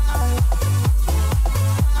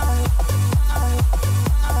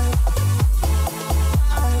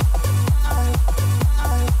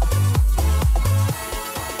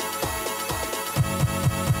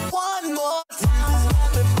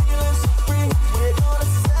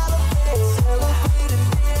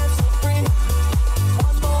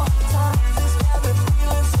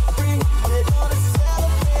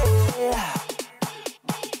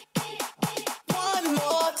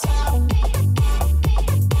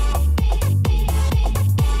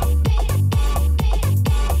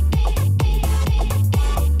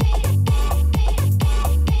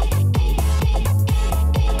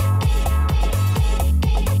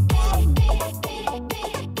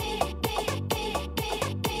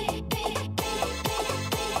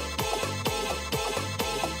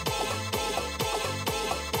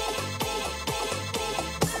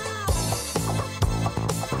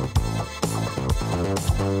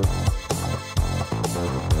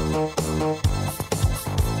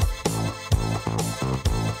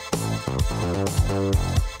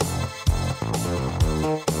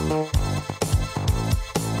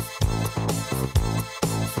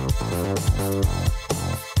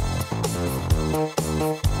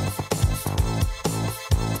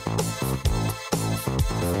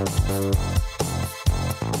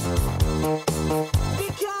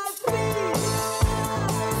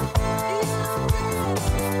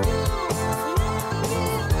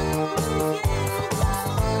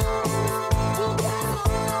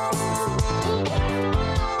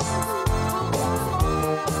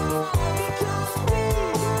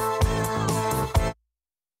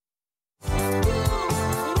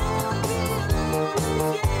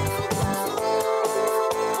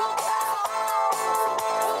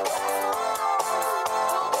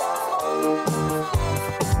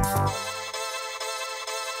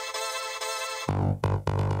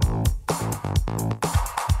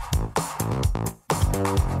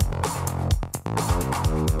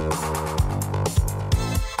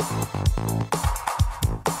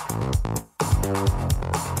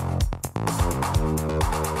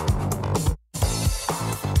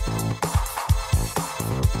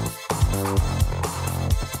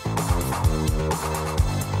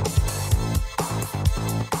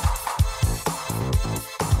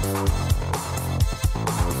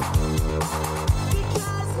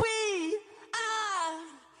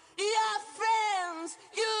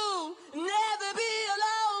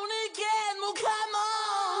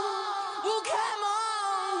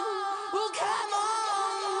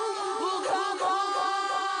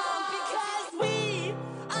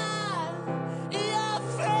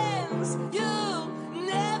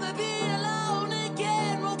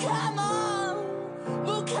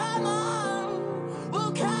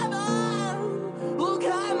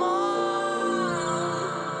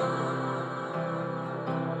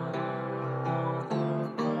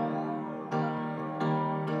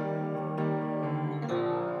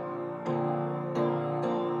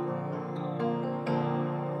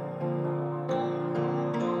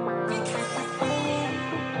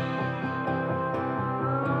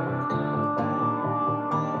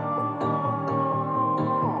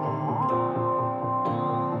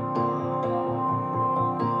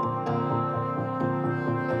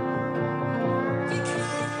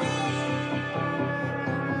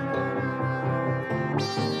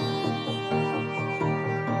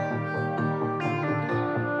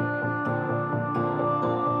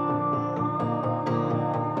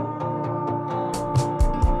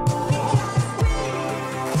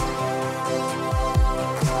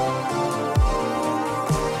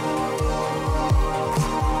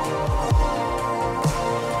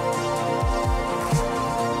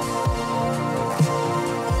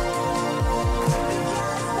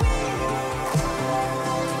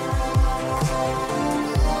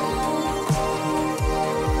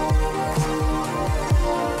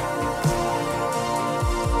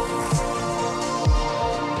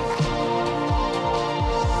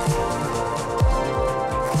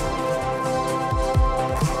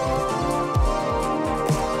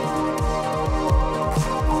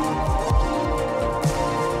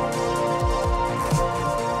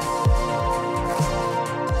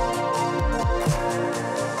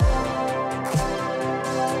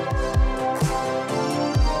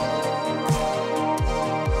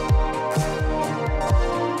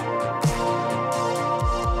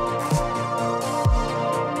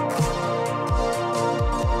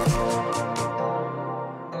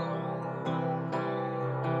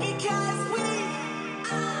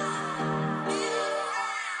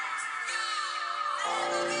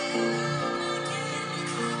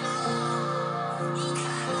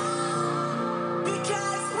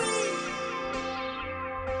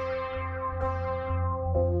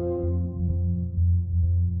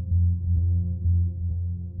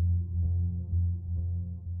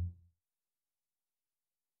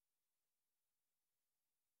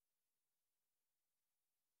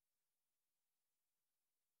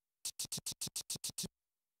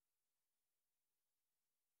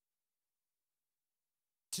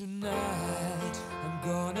 Tonight, I'm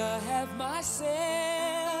gonna have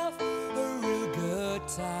myself a real good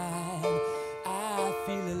time. I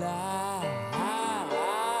feel alive,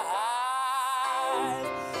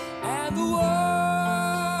 and the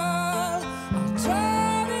world, I'm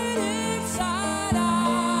turning inside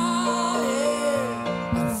out.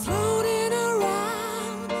 Yeah. I'm floating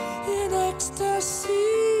around in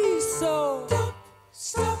ecstasy, so don't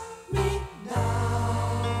stop me now.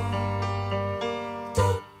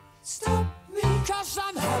 Stop me, 'cause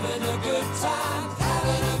I'm having a good time,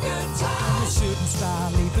 having a good time. I'm a shooting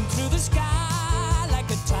star leaping through the sky like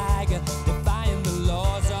a tiger, defying the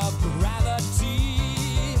laws of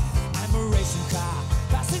gravity. I'm a racing car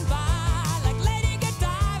passing by like Lady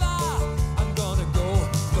Godiva. I'm gonna go,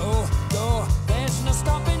 go, go. There's no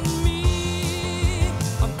stopping me.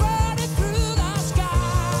 I'm burning through the sky,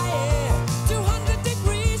 yeah. 200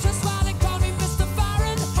 degrees, that's why they call me Mr.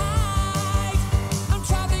 Fahrenheit. I'm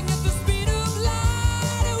traveling at the speed of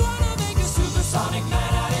light. I wanna make a supersonic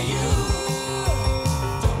man out of you.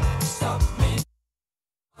 Don't stop me.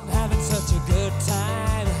 I'm having such a good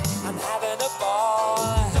time. I'm having a ball.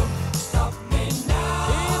 Don't stop me now.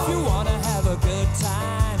 If you wanna have a good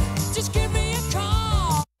time, just give me a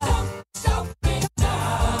call. Don't stop me now.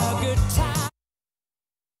 Having a good time.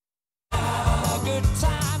 Having a good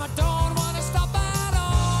time. I don't wanna stop at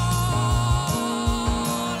all.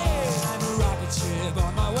 Yeah. I'm a rocket ship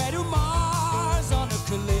on my way to Mars on a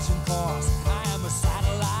collision course. I am a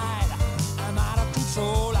satellite. I'm out of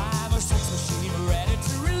control. I'm a sex machine ready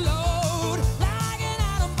to reload like an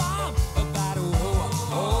atom bomb about to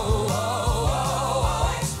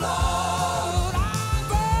explode. I'm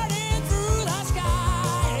burning through the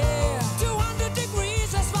sky, yeah. 200 degrees,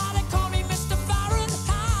 that's why they call me Mr.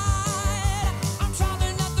 Fahrenheit. I'm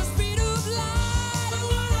traveling at the speed of light. I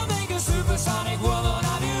wanna make a supersonic woman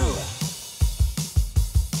of you.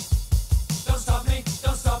 Don't stop me,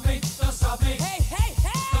 don't stop me, don't stop me. Hey, hey,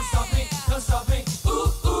 hey. Don't stop me, don't stop me.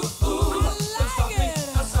 Ooh, ooh, ooh. Don't stop me,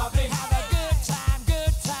 don't stop me. Have a good time,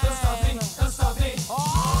 good time. Don't stop me, don't stop me. Oh,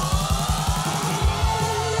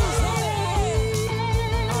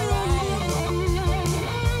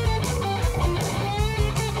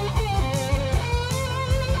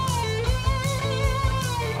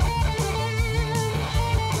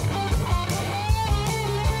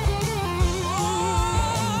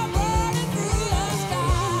 burning through the sky,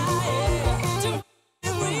 yeah. 2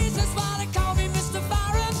 degrees, that's why they call me Mr.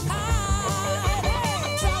 Fahrenheit.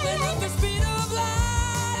 I'm traveling at the speed of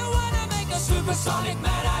light. I wanna make a supersonic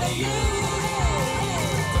man out of you.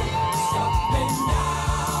 Don't stop me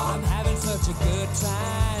now. I'm having such a good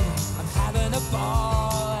time. I'm having a ball.